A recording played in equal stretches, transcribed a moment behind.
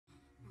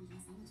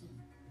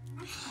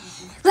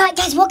Right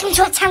guys, welcome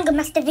to our Tangle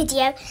Master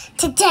video.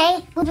 Today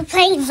we'll be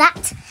playing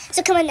that.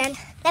 So come on then.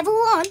 Level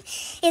 1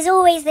 is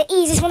always the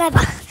easiest one ever.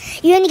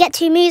 You only get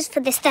 2 moves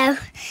for this though.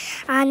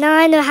 And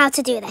I know how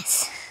to do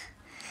this.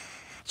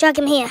 Drag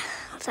him here.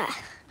 What's that?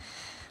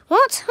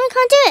 What? I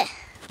can't do it.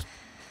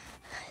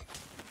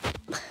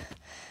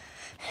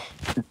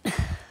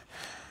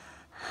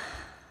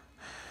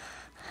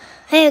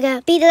 Here we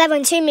go. Beat the level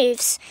in 2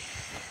 moves.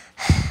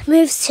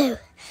 Moves 2.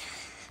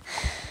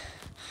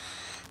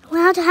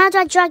 Well, how do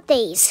I drag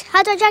these?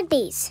 How do I drag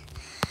these?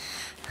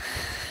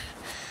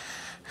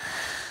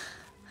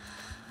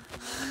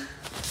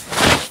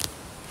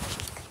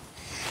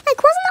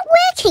 Like, wasn't that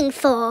working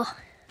for? Wasn't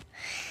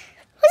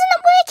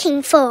that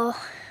working for?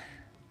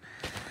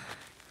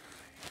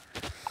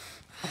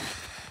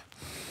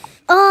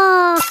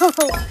 Oh,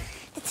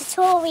 the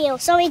tutorial.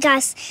 Sorry,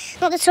 guys.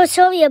 Not the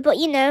tutorial, but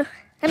you know.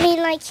 I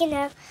mean, like, you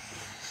know.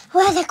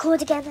 What are they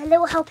called again? A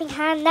little helping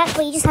hand. That's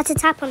where you just had to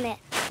tap on it.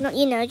 Not,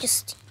 you know,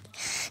 just...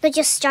 Not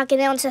just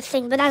dragging it onto the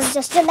thing, but that was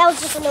just a little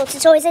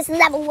tutorial. It's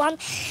level 1,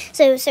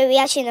 so we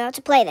actually know how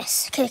to play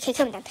this. Okay,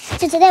 come on.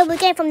 So today we're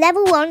going from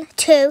level 1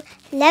 to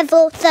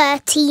level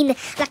 13,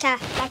 like a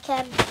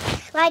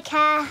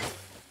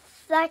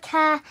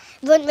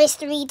Run Race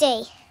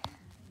 3D.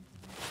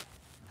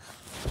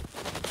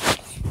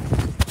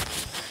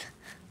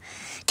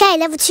 Okay,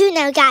 level 2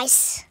 now,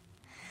 guys.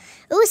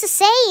 Oh, it's the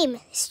same.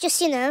 It's just,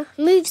 you know,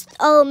 moves.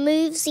 Oh,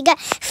 moves. You get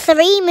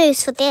 3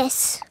 moves for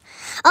this.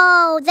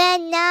 Oh,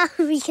 then now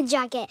we can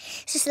drag it.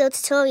 It's just a little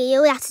tutorial.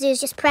 All you have to do is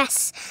just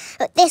press.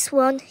 But this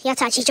one, you have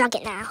to actually drag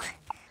it now.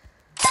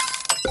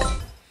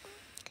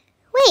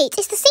 Wait,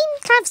 it's the same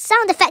kind of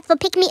sound effect for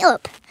Pick Me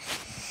Up.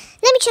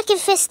 Let me check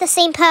if it's the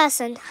same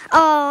person.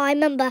 Oh, I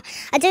remember.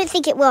 I don't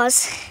think it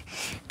was.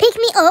 Pick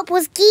Me Up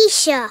was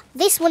Geisha.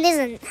 This one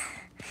isn't.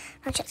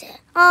 I checked it.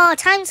 Oh,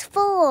 times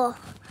 4.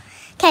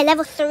 Okay,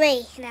 level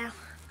 3 now.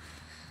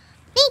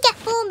 You get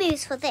 4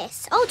 moves for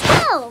this. Oh,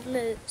 12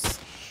 moves.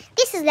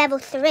 This is level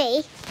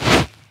 3.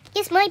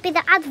 This might be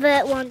the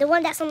advert one, the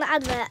one that's on the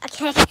advert.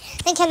 Okay, I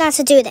think I know how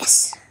to do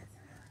this.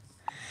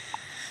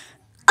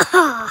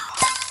 Oh.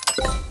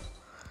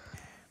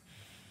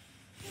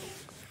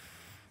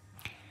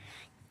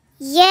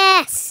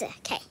 Yes.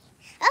 Okay.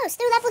 Oh,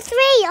 still level 3.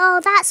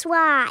 Oh, that's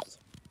why.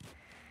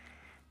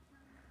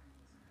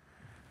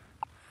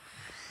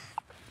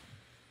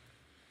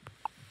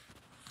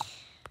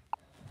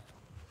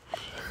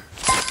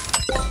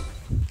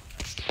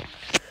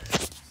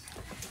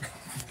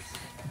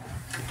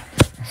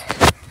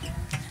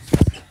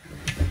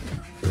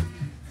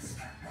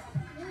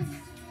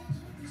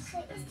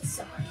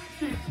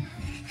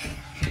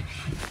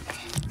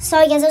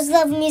 Sorry guys, there's a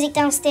lot of music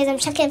downstairs. I'm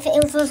checking if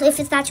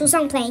it's the actual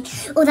song playing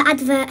or the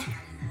advert.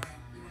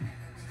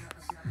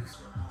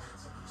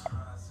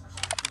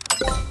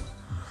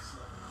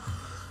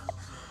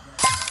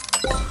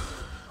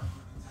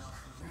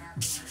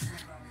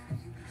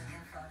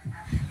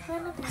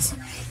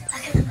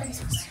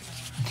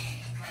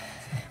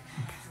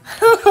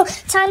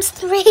 Times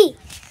 3.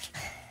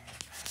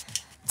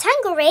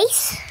 Tangle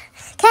race.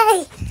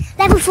 Okay,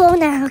 level 4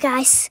 now,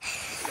 guys.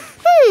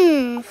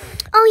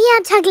 Oh yeah,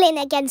 I'm tangling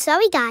it again.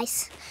 Sorry,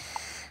 guys.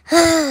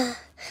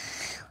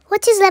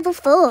 What is level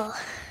 4?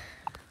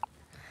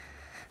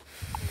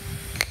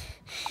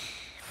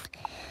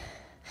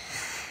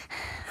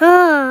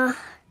 Oh,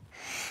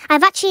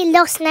 I've actually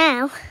lost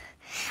now.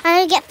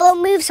 I only get 4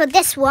 moves for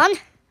this one.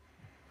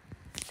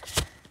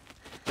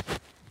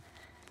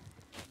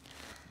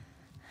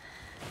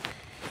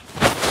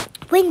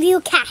 Win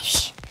real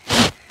cash.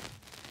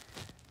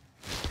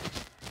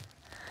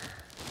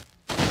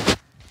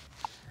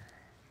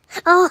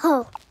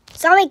 Oh,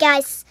 sorry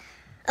guys.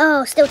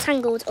 Oh, still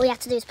tangled. All you have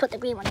to do is put the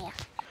green one here.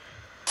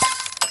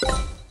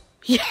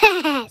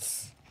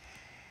 Yes!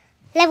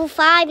 Level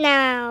 5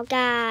 now,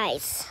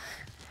 guys.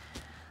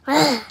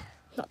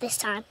 Not this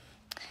time.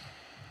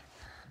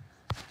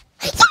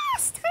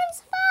 Yes!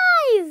 Times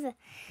 5!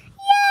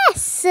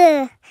 Yes!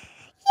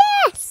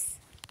 Yes!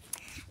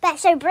 Better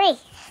show Bree.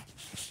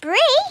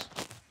 Bree?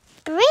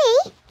 Bree?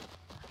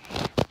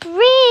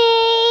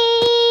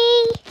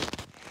 Bree?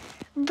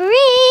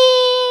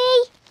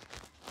 Bree?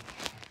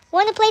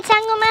 Want to play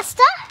Tangle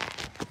Master?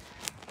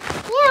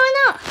 Yeah, why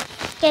not?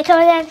 Okay, come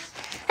on then.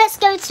 Let's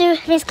go to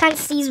Miss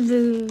Clancy's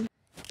room.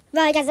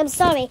 Right, guys, I'm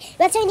sorry.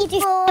 We have to only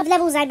do 4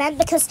 levels, I meant,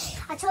 because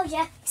I told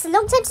you it's a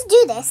long time to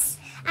do this,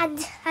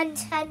 and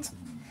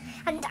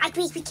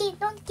we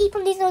keep on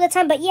losing all the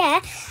time. But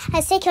yeah, it's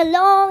gonna take a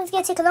long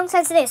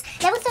time to do this.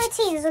 Level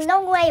 13 is a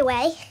long way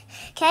away.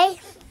 Okay,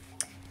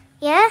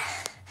 yeah.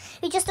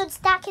 We just done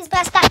stack board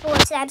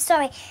today. I'm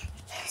sorry.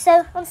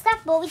 So on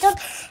stack board we done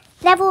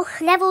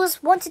levels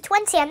 1 to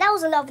 20, and that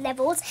was a lot of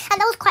levels, and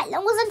that was quite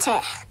long, wasn't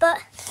it?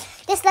 But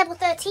this level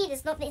 13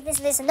 is not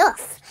this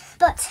enough.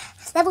 But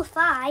level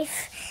 5,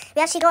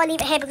 we actually got to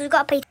leave it here because we've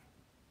got to play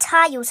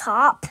Tiles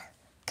Harp.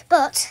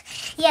 But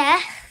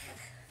yeah,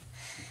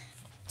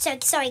 so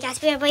sorry guys,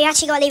 we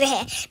actually got to leave it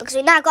here because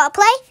we now got to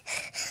play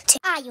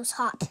Tiles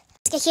Harp.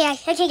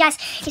 Okay guys,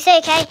 you say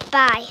okay?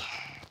 Bye.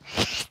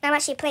 I'm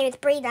actually playing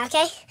with Bree now,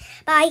 okay?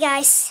 Bye,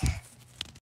 guys.